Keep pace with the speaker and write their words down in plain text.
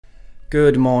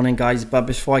Good morning, guys. But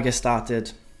before I get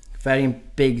started, very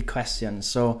big question.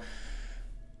 So,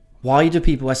 why do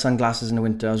people wear sunglasses in the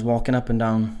winter? I was walking up and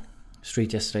down the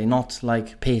street yesterday, not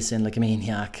like pacing like a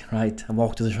maniac, right? I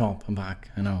walked to the shop and back.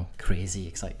 I know, crazy,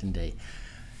 exciting day.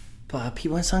 But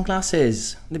people wear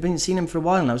sunglasses. They've been seeing them for a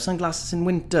while now. Sunglasses in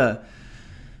winter.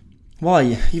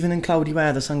 Why? Even in cloudy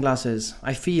weather, sunglasses.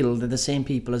 I feel they're the same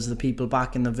people as the people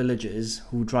back in the villages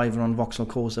who drive around Vauxhall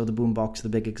Coast with the boombox, the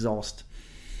big exhaust.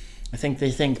 I think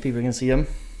they think people can see them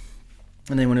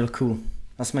and they want to look cool.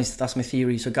 That's my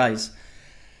theory. So guys,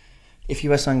 if you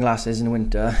wear sunglasses in the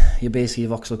winter, you're basically a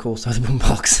Vauxhall Coast with a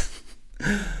boombox.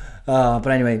 But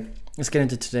anyway, let's get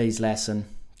into today's lesson,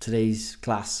 today's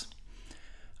class.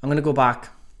 I'm going to go back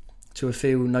to a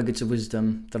few nuggets of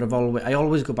wisdom that I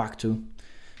always go back to,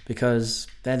 because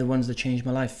they're the ones that changed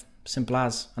my life. Simple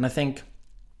as. And I think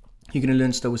you're going to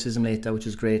learn Stoicism later, which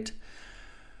is great.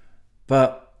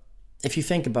 But if you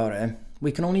think about it,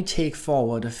 we can only take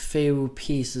forward a few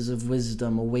pieces of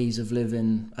wisdom or ways of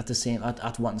living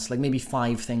at once. Like maybe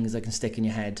 5 things that can stick in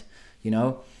your head, you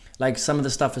know? Like some of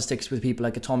the stuff that sticks with people,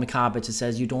 like Atomic Habits, it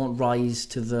says you don't rise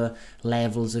to the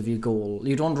levels of your goal.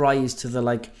 You don't rise to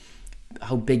the,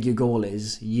 how big your goal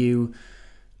is. You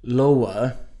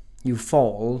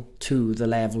fall to the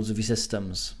levels of your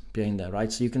systems behind there, right?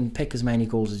 So you can pick as many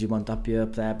goals as you want up here,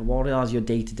 up there, but what are your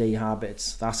day-to-day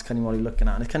habits? That's kind of what you're looking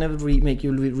at. And it kind of make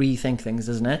you rethink things,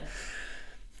 doesn't it?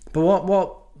 But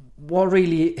what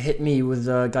really hit me with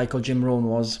a guy called Jim Rohn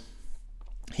was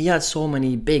he had so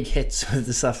many big hits with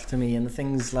the stuff to me, and the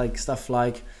things like stuff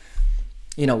like,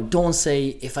 don't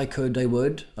say if I could I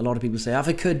would. A lot of people say if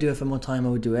I could do it for more time I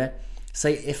would do it.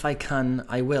 Say if I can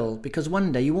I will, because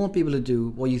one day you won't be able to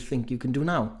do what you think you can do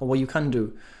now, or what you can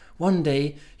do. One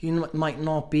day you might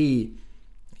not be,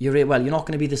 you're not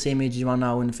going to be the same age as you are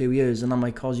now in a few years, and that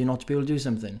might cause you not to be able to do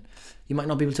something. You might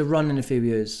not be able to run in a few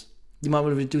years. You might be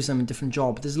able to do something different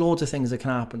job. There's loads of things that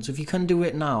can happen. So if you can do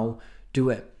it now,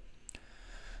 do it.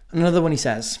 Another one he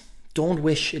says, don't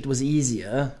wish it was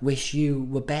easier, wish you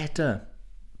were better.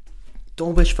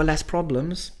 Don't wish for less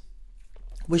problems,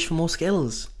 wish for more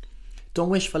skills. Don't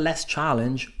wish for less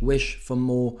challenge, wish for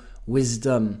more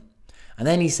wisdom. And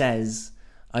then he says,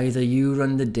 either you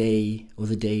run the day or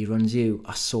the day runs you.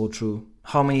 That's so true.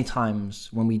 How many times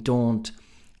when we don't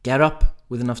get up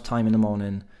with enough time in the morning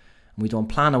and we don't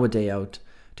plan our day out,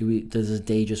 does the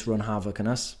day just run havoc on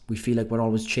us? We feel like we're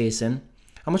always chasing.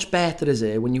 How much better is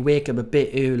it when you wake up a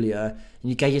bit earlier and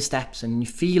you get your steps in and you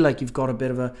feel like you've got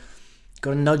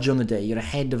a nudge on the day, you're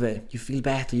ahead of it, you feel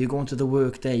better, you're going to the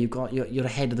work day, you're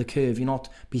ahead of the curve, you're not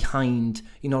behind,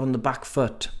 you're not on the back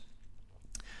foot.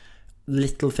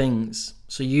 Little things.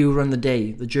 So you run the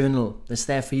day. The journal that's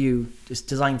there for you, it's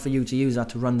designed for you to use that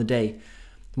to run the day.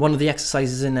 One of the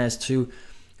exercises in there is to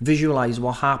visualize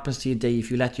what happens to your day if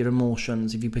you let your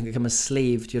emotions, if you become a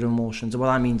slave to your emotions. And what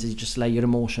that means is you just let your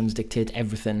emotions dictate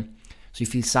everything. So you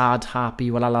feel sad, happy,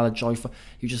 joyful.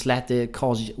 You just let it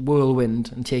cause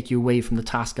whirlwind and take you away from the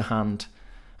task at hand.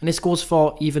 And this goes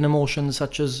for even emotions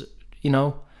such as,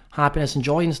 happiness and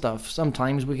joy and stuff.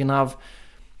 Sometimes we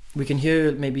can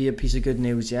hear maybe a piece of good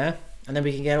news, yeah? And then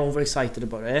we can get overexcited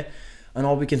about it. And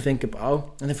all we can think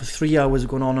about, and then for 3 hours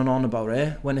going on and on about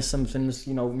it, when it's something,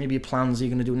 maybe plans you're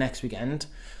going to do next weekend,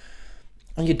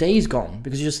 and your day's gone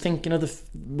because you're just thinking of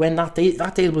when that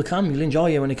day will come. You'll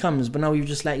enjoy it when it comes, but now you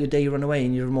just let your day run away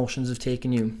and your emotions have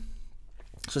taken you.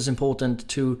 So it's important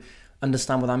to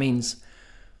understand what that means.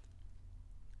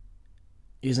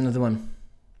 Here's another one.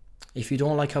 If you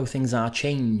don't like how things are,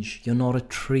 change. You're not a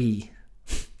tree.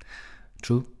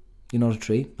 True. You're not a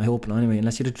tree. I hope not. Anyway,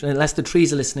 unless the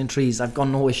trees are listening, trees, I've got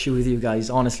no issue with you guys.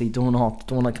 Honestly, don't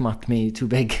come at me. Too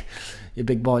big. You're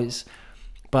big boys.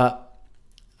 But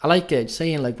I like it,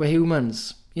 saying we're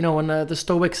humans. When the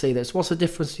Stoics say this, what's the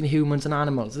difference between humans and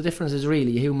animals? The difference is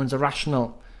really humans are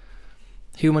rational.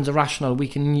 Humans are rational. We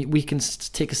can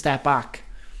take a step back.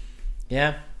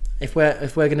 Yeah. If we're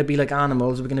going to be like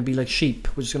animals, we're going to be like sheep.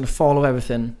 We're just going to follow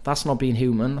everything. That's not being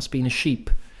human. That's being a sheep.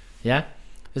 Yeah.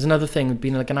 There's another thing,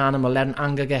 being like an animal, letting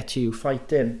anger get to you,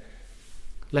 fighting,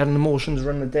 letting emotions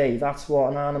run the day. That's what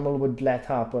an animal would let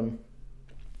happen.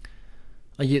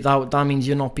 That means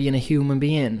you're not being a human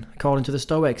being, according to the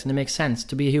Stoics, and it makes sense.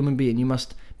 To be a human being, you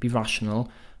must be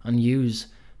rational and use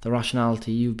the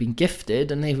rationality you've been gifted,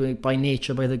 and by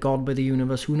nature, by the God, by the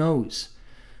universe, who knows?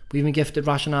 We've been gifted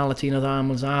rationality and other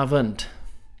animals haven't.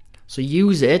 So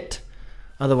use it,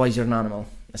 otherwise you're an animal,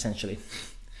 essentially.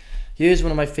 Here's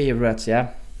one of my favourites,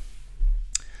 yeah?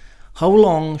 How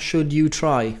long should you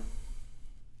try?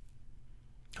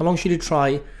 How long should you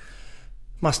try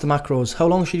Master Macros? How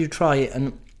long should you try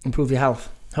and improve your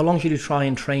health? How long should you try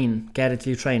and train? Get it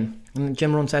till you train. And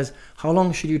Jim Rohn says, how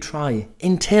long should you try?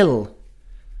 Until.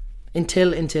 How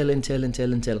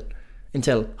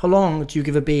long do you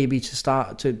give a baby to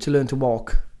start to learn to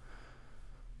walk?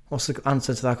 What's the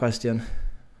answer to that question?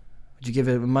 Would you give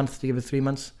it a month? Do you give it 3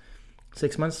 months?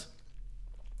 6 months?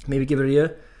 Maybe give it a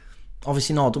year?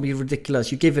 Obviously not. Don't be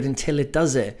ridiculous. You give it until it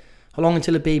does it. How long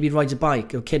until a baby rides a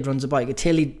bike? Or a kid runs a bike?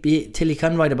 Until he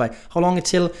can ride a bike? How long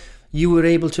until you were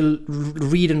able to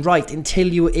read and write? Until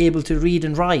you were able to read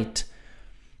and write.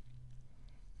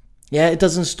 Yeah, it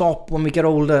doesn't stop when we get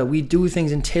older. We do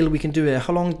things until we can do it.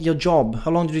 How long your job?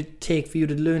 How long did it take for you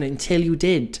to learn it? Until you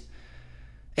did.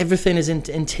 Everything is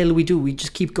until we do. We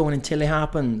just keep going until it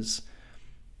happens.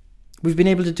 We've been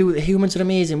able to do it. Humans are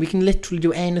amazing. We can literally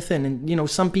do anything. And,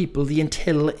 some people, the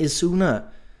until is sooner.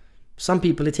 Some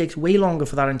people, it takes way longer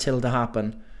for that until to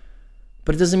happen.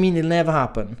 But it doesn't mean it'll never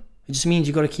happen. It just means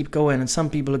you've got to keep going. And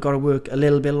some people have got to work a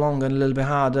little bit longer and a little bit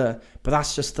harder. But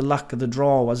that's just the luck of the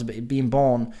draw as being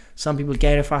born. Some people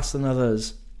get it faster than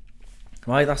others.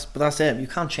 Right? That's it. You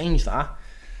can't change that.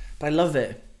 But I love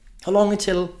it. How long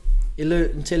until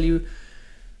you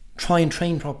try and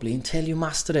train properly, until you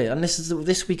master it? And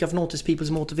this week I've noticed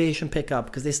people's motivation pick up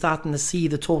because they're starting to see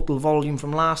the total volume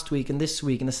from last week and this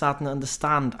week, and they're starting to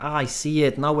understand, I see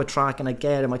it, now we're tracking, I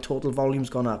get it, my total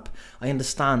volume's gone up, I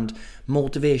understand.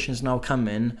 Motivation's now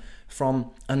coming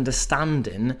from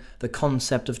understanding the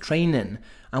concept of training,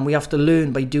 and we have to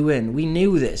learn by doing. We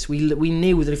knew this. We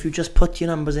knew that if you just put your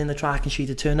numbers in the tracking sheet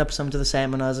to turn up some to the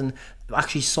seminars and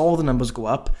actually saw the numbers go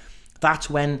up,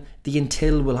 that's when the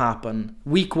until will happen.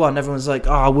 Week 1, everyone's like,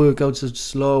 workouts are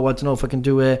slow, I don't know if I can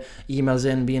do it. Emails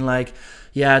in being like,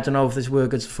 I don't know if this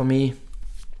workout's for me.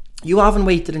 You haven't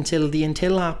waited until the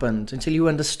until happened, until you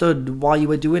understood why you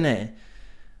were doing it.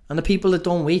 And the people that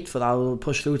don't wait for that or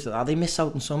push through to that, they miss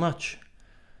out on so much.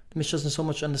 They miss out on so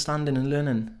much understanding and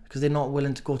learning because they're not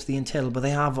willing to go to the until, but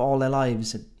they have all their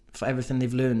lives for everything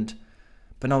they've learned.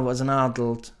 But now as an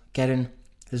adult,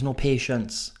 there's no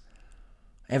patience.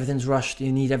 Everything's rushed.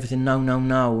 You need everything now.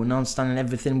 And understanding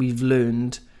everything we've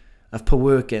learned, I've put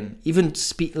work in. Even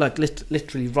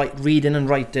literally reading and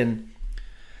writing.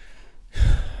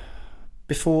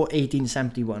 Before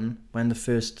 1871, when the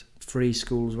first free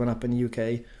schools went up in the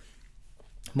UK,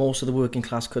 most of the working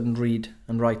class couldn't read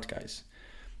and write, guys.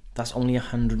 That's only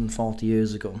 140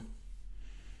 years ago.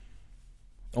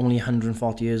 Only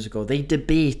 140 years ago. They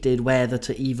debated whether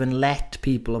to even let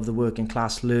people of the working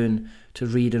class learn to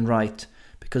read and write,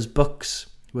 because books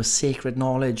were sacred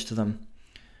knowledge to them,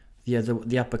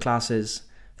 the upper classes.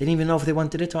 They didn't even know if they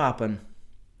wanted it to happen.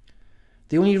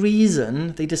 The only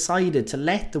reason they decided to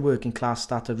let the working class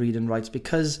start to read and write is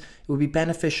because it would be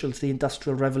beneficial to the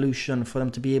Industrial Revolution for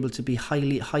them to be able to be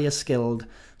higher skilled,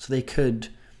 so they could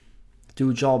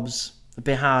do jobs a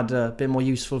bit harder, a bit more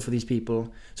useful for these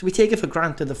people. So we take it for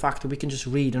granted, the fact that we can just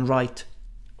read and write,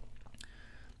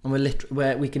 and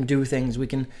where we can do things, we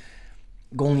can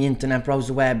go on the internet, browse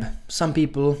the web. Some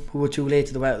people who were too late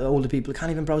to the web, the older people,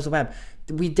 can't even browse the web.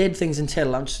 We did things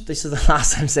until, this is the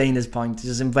last time saying this point, this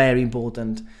is very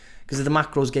important, because if the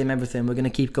macros game everything, we're going to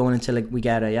keep going until we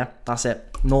get it, yeah? That's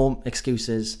it. No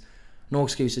excuses.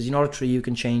 You're not a tree, you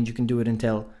can change, you can do it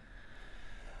until.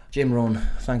 Jim Rohn,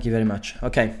 thank you very much.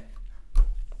 Okay.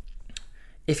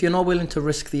 If you're not willing to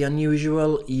risk the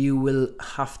unusual, you will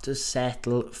have to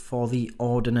settle for the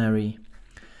ordinary.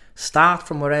 Start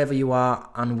from wherever you are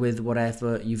and with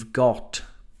whatever you've got.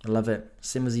 I love it.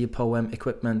 Same as your poem,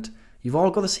 equipment. You've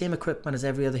all got the same equipment as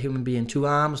every other human being. 2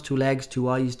 arms, 2 legs, 2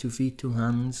 eyes, 2 feet, 2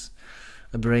 hands,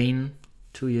 a brain,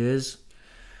 2 ears.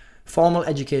 Formal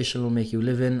education will make you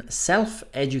live in.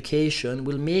 Self-education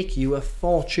will make you a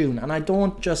fortune. And I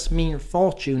don't just mean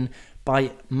fortune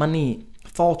by money.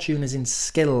 Fortune is in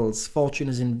skills. Fortune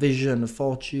is in vision.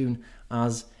 Fortune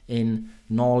as in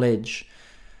knowledge.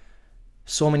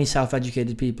 So many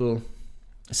self-educated people.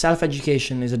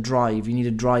 Self-education is a drive. You need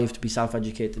a drive to be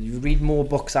self-educated. You read more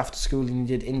books after school than you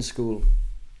did in school.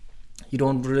 You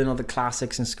don't learn all the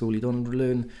classics in school. You don't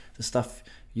learn the stuff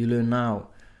you learn now.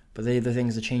 But they're the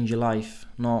things that change your life,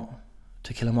 not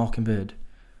To Kill a Mockingbird,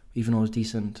 even though it's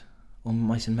decent, or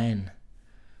Mice and Men.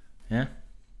 Yeah?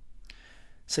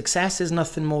 Success is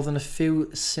nothing more than a few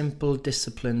simple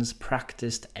disciplines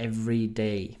practiced every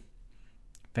day.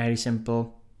 Very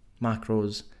simple.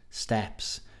 Macros,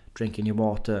 steps, drinking your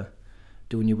water,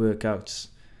 doing your workouts,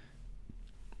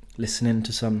 listening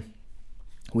to some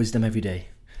wisdom every day,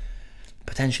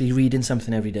 potentially reading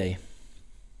something every day.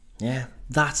 Yeah,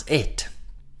 that's it.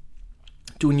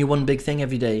 Doing your one big thing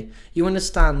every day. You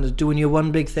understand that doing your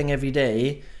one big thing every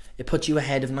day it puts you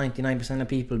ahead of 99% of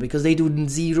people because they do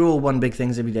zero one big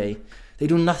things every day. They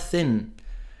do nothing.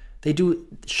 They do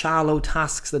shallow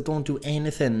tasks that don't do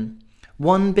anything.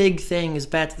 One big thing is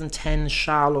better than 10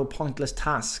 shallow, pointless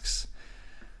tasks.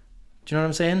 Do you know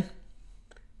what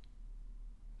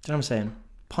I'm saying?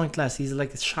 Pointless. These are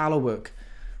like shallow work.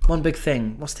 One big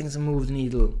thing. What's things that move the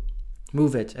needle?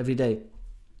 Move it every day.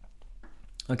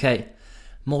 Okay.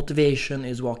 Motivation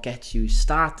is what gets you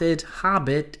started.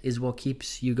 Habit is what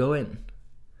keeps you going.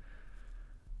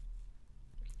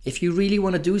 If you really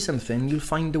want to do something, you'll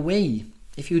find a way.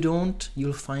 If you don't,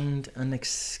 you'll find an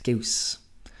excuse.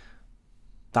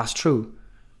 That's true.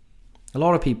 A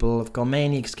lot of people have got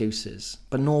many excuses,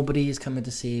 but nobody is coming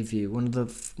to save you. One of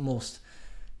the most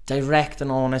direct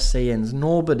and honest sayings,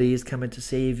 nobody is coming to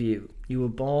save you. You were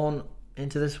born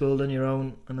into this world on your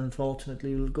own, and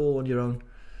unfortunately you'll go on your own.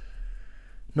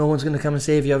 No one's going to come and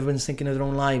save you. Everyone's thinking of their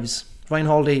own lives. Ryan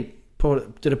Holiday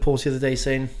did a post the other day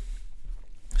saying,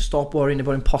 stop worrying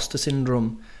about imposter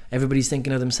syndrome. Everybody's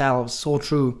thinking of themselves. So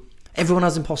true. Everyone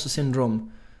has imposter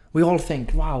syndrome. We all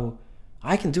think, wow,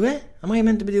 I can do it? Am I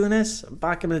meant to be doing this?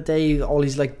 Back in the day, all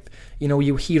these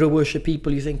you hero worship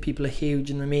people. You think people are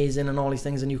huge and amazing and all these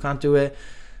things and you can't do it.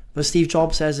 But Steve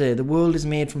Jobs says it. The world is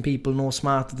made from people no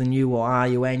smarter than you or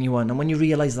I or anyone. And when you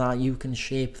realise that, you can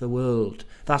shape the world.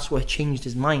 That's what changed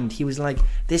his mind. He was like,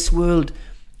 this world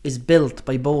is built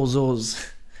by bozos.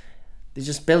 They're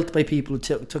just built by people who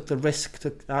took the risk,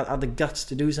 had the guts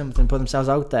to do something, put themselves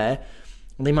out there.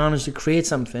 And they managed to create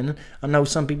something. And now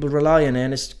some people rely on it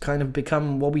and it's kind of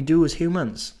become what we do as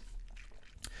humans.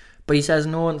 But he says,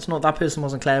 no, it's not, that person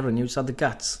wasn't clever and you just had the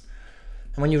guts.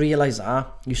 And when you realise that,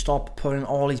 you stop putting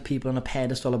all these people on a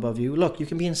pedestal above you. Look, you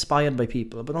can be inspired by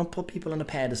people, but don't put people on a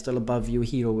pedestal above you,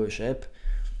 hero worship.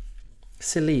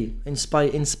 Silly.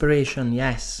 Inspiration,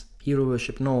 yes. Hero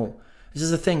worship, no. This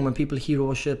is the thing, when people hero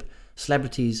worship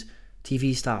celebrities,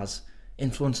 TV stars,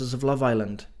 influencers of Love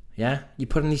Island, yeah? You're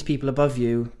putting these people above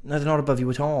you. No, they're not above you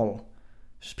at all.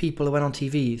 Just people that went on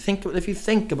TV. If you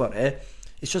think about it,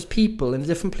 it's just people in a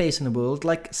different place in the world,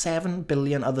 like 7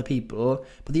 billion other people.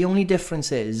 But the only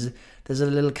difference is there's a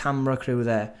little camera crew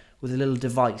there with a little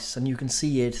device and you can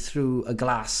see it through a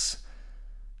glass.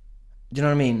 Do you know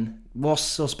what I mean? What's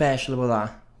so special about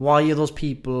that? Why are those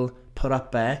people put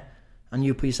up there and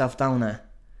you put yourself down there?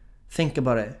 Think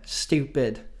about it.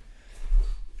 Stupid.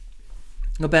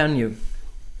 No better than you.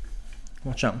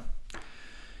 Watch out.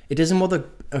 It isn't what the...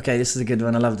 Okay, this is a good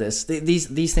one. I love this.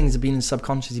 These things have been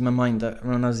subconscious in my mind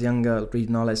when I was younger,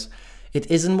 reading all this. It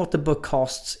isn't what the book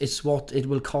costs. It's what it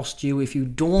will cost you if you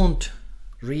don't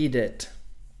read it.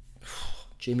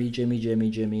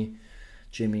 Jimmy.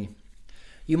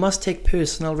 You must take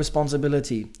personal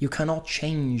responsibility. You cannot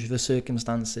change the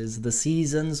circumstances, the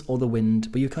seasons, or the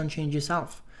wind, but you can change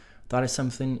yourself. That is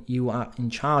something you are in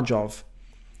charge of.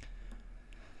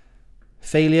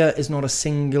 Failure is not a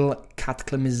single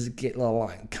cataclysmic.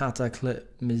 I can't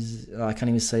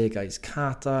even say it, guys.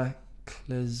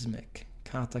 Cataclysmic.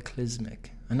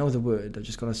 I know the word. I've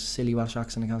just got a silly Welsh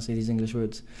accent. I can't say these English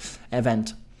words.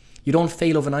 Event. You don't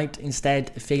fail overnight.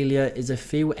 Instead, failure is a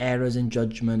few errors in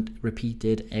judgment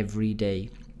repeated every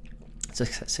day.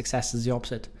 Success is the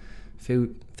opposite.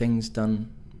 Few things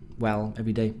done well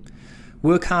every day.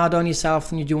 Work harder on yourself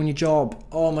than you do on your job.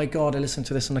 Oh my God, I listened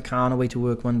to this in the car on the way to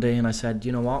work one day and I said,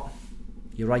 you know what?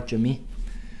 You're right, Jimmy.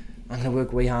 I'm going to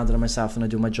work way harder on myself than I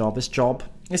do my job. This job,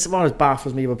 it's what it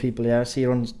baffles me about people, yeah. I see it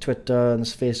on Twitter and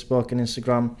Facebook and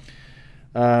Instagram.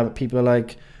 People are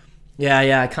like,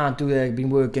 yeah, I can't do it. I've been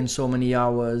working so many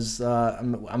hours.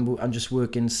 I'm just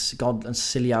working and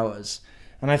silly hours.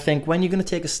 And I think, when you're going to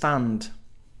take a stand,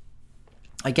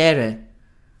 I get it.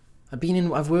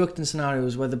 I've worked in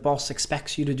scenarios where the boss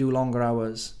expects you to do longer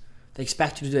hours. They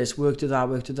expect you to do this, work to that.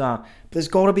 But there's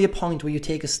got to be a point where you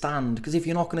take a stand. Because if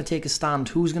you're not going to take a stand,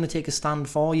 who's going to take a stand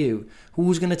for you?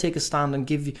 Who's going to take a stand and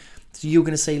give you... So you're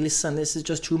going to say, listen, this is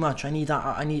just too much.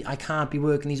 I can't be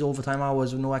working these overtime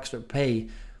hours with no extra pay.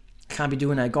 I can't be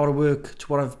doing it. I got to work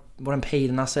to what I'm paid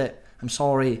and that's it. I'm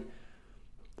sorry.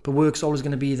 But work's always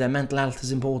going to be there. Mental health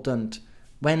is important.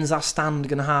 When's that stand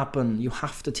going to happen? You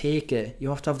have to take it. You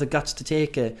have to have the guts to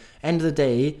take it. End of the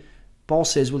day,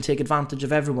 bosses will take advantage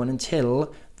of everyone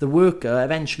until the worker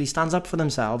eventually stands up for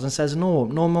themselves and says, no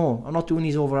more. I'm not doing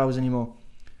these over hours anymore.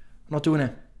 I'm not doing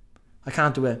it. I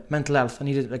can't do it. Mental health, I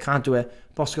need it. I can't do it.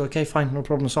 Boss go, okay, fine, no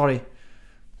problem, sorry.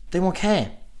 They won't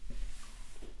care.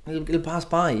 It'll pass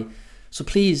by. So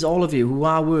please, all of you who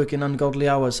are working ungodly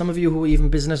hours, some of you who are even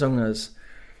business owners,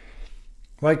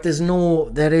 right,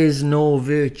 there is no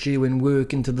virtue in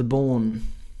working to the bone.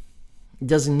 It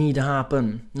doesn't need to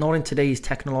happen. Not in today's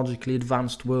technologically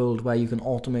advanced world where you can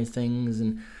automate things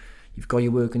and you've got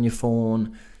your work on your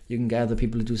phone. You can get other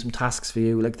people to do some tasks for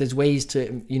you. Like, there's ways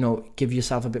to, give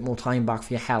yourself a bit more time back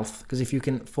for your health. Because if you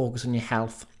can focus on your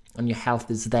health and your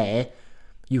health is there,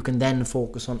 you can then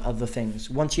focus on other things.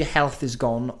 Once your health is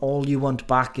gone, all you want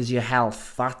back is your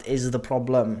health. That is the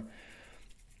problem.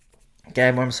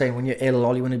 Again, what I'm saying, when you're ill,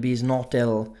 all you want to be is not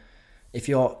ill. If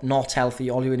you're not healthy,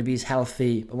 all you want to be is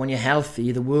healthy. But when you're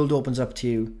healthy, the world opens up to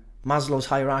you. Maslow's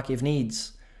hierarchy of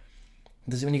needs.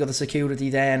 When you've got the security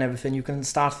there and everything, you can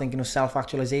start thinking of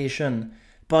self-actualization.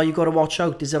 But you've got to watch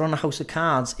out. Is it on a house of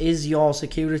cards? Is your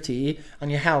security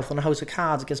and your health on a house of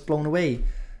cards? It gets blown away.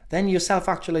 Then your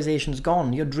self-actualization's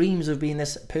gone. Your dreams of being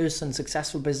this person,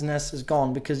 successful business is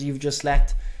gone because you've just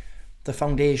let the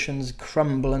foundations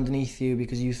crumble underneath you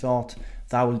because you thought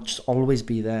that will just always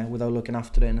be there without looking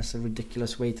after it. And it's a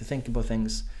ridiculous way to think about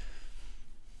things.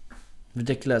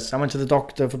 Ridiculous. I went to the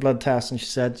doctor for blood tests and she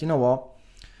said, you know what?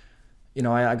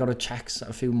 I got to check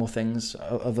a few more things.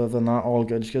 Other than that, all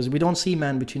good. She goes, we don't see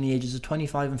men between the ages of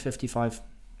 25 and 55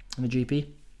 in the GP.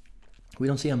 We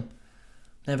don't see them.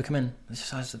 Never come in.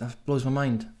 That blows my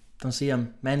mind. Don't see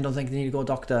them. Men don't think they need to go to a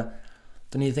doctor.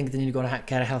 Don't even think they need to go to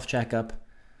get a health checkup.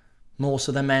 Most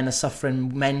of the men are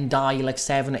suffering. Men die like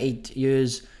 7 or 8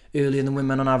 years earlier than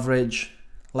women on average.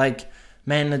 Like,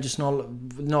 men are just not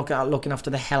looking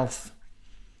after their health.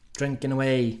 Drinking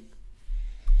away.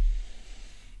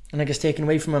 And it gets taken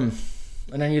away from them.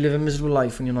 And then you live a miserable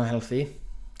life when you're not healthy.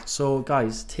 So,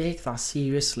 guys, take that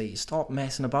seriously. Stop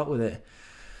messing about with it.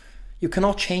 You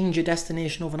cannot change your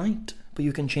destination overnight, but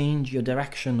you can change your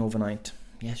direction overnight.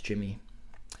 Yes, Jimmy.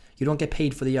 You don't get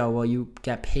paid for the hour, you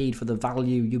get paid for the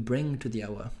value you bring to the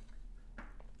hour.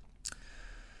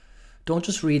 Don't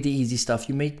just read the easy stuff.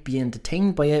 You may be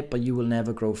entertained by it, but you will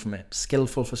never grow from it.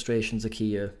 Skillful frustrations are key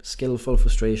here. Skillful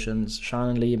frustrations.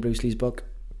 Shannon Lee in Bruce Lee's book.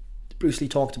 Bruce Lee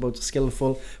talked about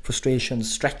skillful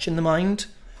frustrations, stretching the mind.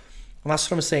 And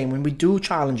that's what I'm saying. When we do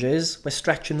challenges, we're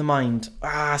stretching the mind.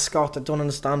 Scott, I don't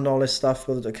understand all this stuff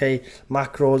with,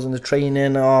 macros and the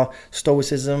training or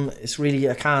stoicism. It's really,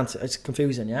 it's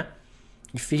confusing, yeah?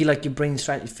 You feel like your brain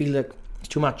stretch, you feel like it's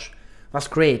too much. That's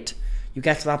great. You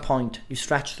get to that point, you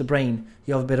stretch the brain,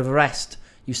 you have a bit of a rest,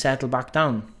 you settle back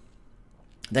down.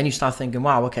 Then you start thinking,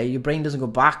 wow, okay, your brain doesn't go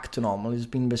back to normal. It's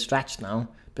been a bit stretched now,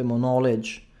 a bit more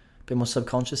knowledge, a bit more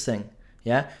subconscious thing,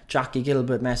 yeah? Jackie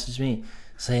Gilbert messaged me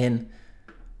saying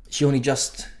it's only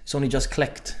just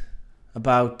clicked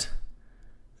about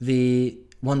the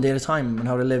one day at a time and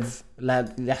how to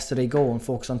let yesterday go and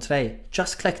focus on today.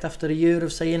 Just clicked after a year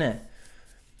of saying it.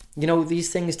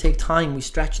 These things take time. We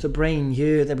stretch the brain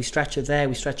here, then we stretch it there,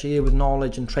 we stretch it here with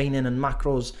knowledge and training and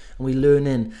macros, and we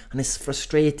learning, and it's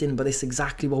frustrating, but it's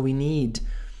exactly what we need.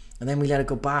 And then we let it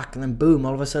go back, and then boom,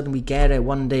 all of a sudden we get it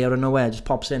one day out of nowhere, it just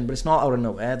pops in. But it's not out of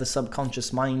nowhere. The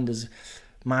subconscious mind has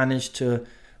managed to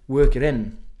work it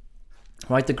in.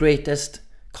 Right, the greatest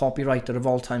copywriter of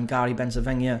all time, Gary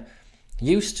Bencivenga,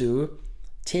 used to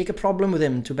take a problem with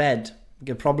him to bed.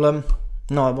 Get a problem?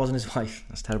 No, it wasn't his wife.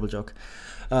 That's a terrible joke.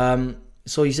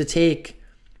 So he used to take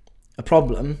a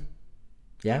problem,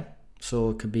 yeah.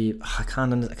 So it could be I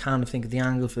can't think of the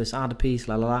angle for this. Add a piece,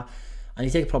 la la la. And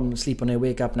you take a problem, sleep on it,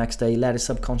 wake up next day, let his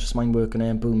subconscious mind work on it,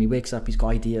 and boom, he wakes up. He's got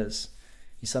ideas.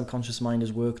 His subconscious mind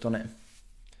has worked on it.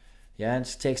 Yeah, it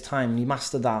just takes time. You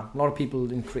master that. A lot of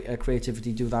people in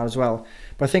creativity do that as well.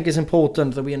 But I think it's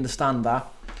important that we understand that,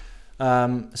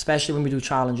 especially when we do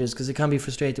challenges, because it can be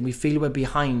frustrating. We feel we're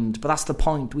behind, but that's the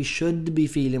point. We should be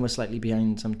feeling we're slightly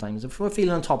behind sometimes. If we're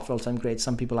feeling on top for all the time, great.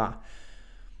 Some people are.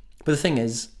 But the thing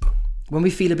is, when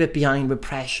we feel a bit behind, we're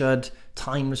pressured,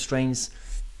 time restraints,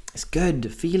 it's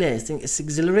good. Feel it. It's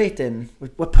exhilarating.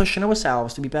 We're pushing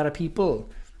ourselves to be better people,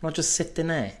 not just sitting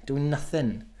there doing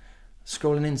nothing.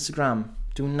 Scrolling Instagram,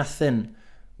 doing nothing,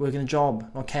 working a job,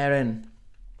 not caring,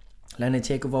 letting it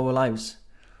take over our lives.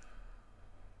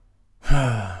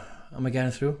 Am I getting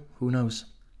through? Who knows?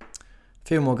 A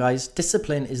few more, guys.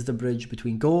 Discipline is the bridge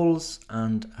between goals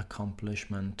and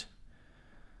accomplishment.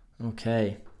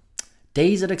 Okay.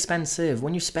 Days are expensive.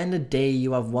 When you spend a day,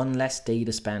 you have one less day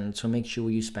to spend, so make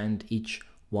sure you spend each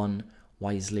one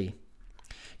wisely.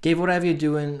 Give whatever you're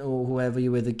doing or whoever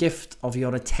you're with the gift of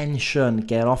your attention.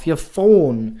 Get off your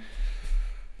phone.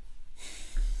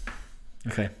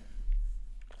 Okay.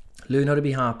 Learn how to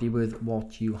be happy with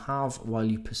what you have while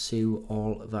you pursue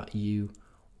all that you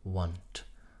want.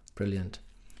 Brilliant.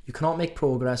 You cannot make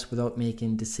progress without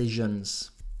making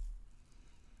decisions.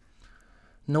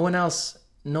 No one else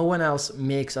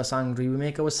makes us angry. We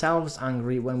make ourselves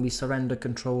angry when we surrender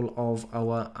control of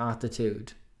our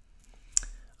attitude.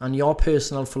 And your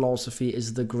personal philosophy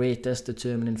is the greatest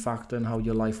determining factor in how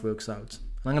your life works out.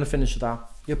 And I'm going to finish with that.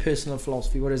 Your personal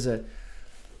philosophy, what is it?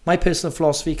 My personal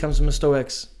philosophy comes from the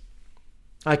Stoics.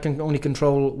 I can only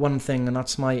control one thing, and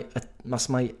that's my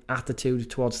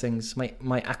attitude towards things,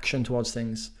 my action towards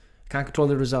things. I can't control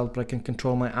the result, but I can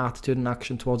control my attitude and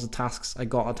action towards the tasks I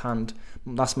got at hand.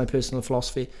 That's my personal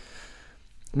philosophy.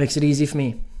 It makes it easy for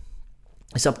me.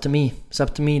 It's up to me. It's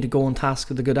up to me to go on task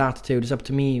with a good attitude. It's up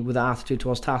to me with the attitude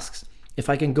towards tasks. If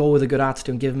I can go with a good attitude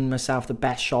and give myself the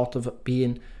best shot of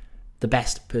being the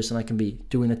best person I can be,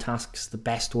 doing the tasks the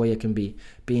best way I can be,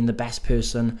 being the best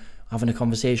person, having a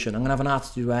conversation. I'm going to have an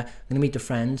attitude where I'm going to meet a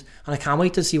friend and I can't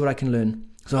wait to see what I can learn.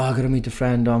 So, I've got to meet a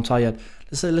friend, I'm tired.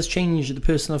 Let's change the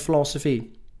personal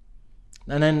philosophy.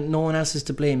 And then no one else is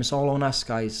to blame. It's all on us,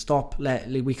 guys. Stop.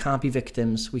 We can't be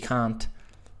victims. We can't.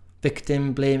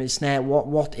 Victim blame. It's not.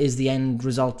 What is the end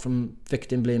result from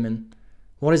victim blaming?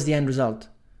 What is the end result?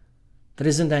 There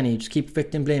isn't any. Just keep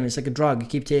victim blaming. It's like a drug. You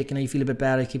keep taking it, you feel a bit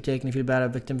better. You keep taking it, you feel better.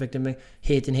 Victim.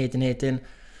 Hating.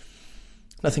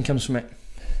 Nothing comes from it.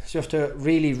 So you have to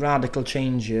really radical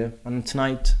change here. And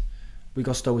tonight we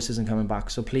got Stoicism coming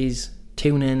back. So please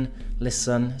tune in,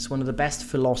 listen. It's one of the best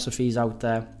philosophies out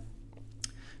there.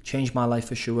 Changed my life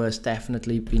for sure. It's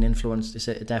definitely been influenced.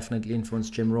 It definitely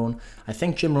influenced Jim Rohn. I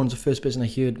think Jim Rohn's the first person I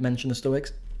heard mention the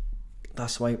Stoics.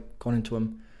 That's why I got into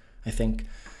him, I think.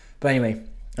 But anyway,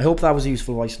 I hope that was a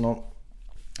useful voice note.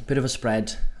 A bit of a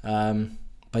spread. But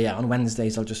yeah, on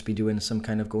Wednesdays I'll just be doing some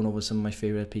kind of going over some of my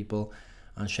favourite people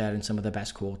and sharing some of their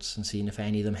best quotes and seeing if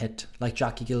any of them hit. Like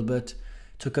Jackie Gilbert,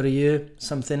 took her a year,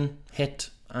 something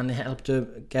hit and it helped her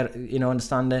get,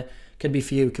 understand it. Could be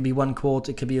for you, it could be one quote,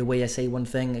 it could be a way I say one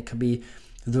thing, it could be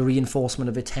the reinforcement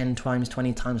of it 10 times,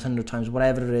 20 times, 100 times,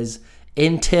 whatever it is,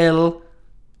 until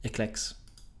it clicks.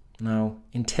 Now,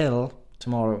 until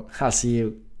tomorrow, I'll see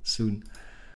you soon.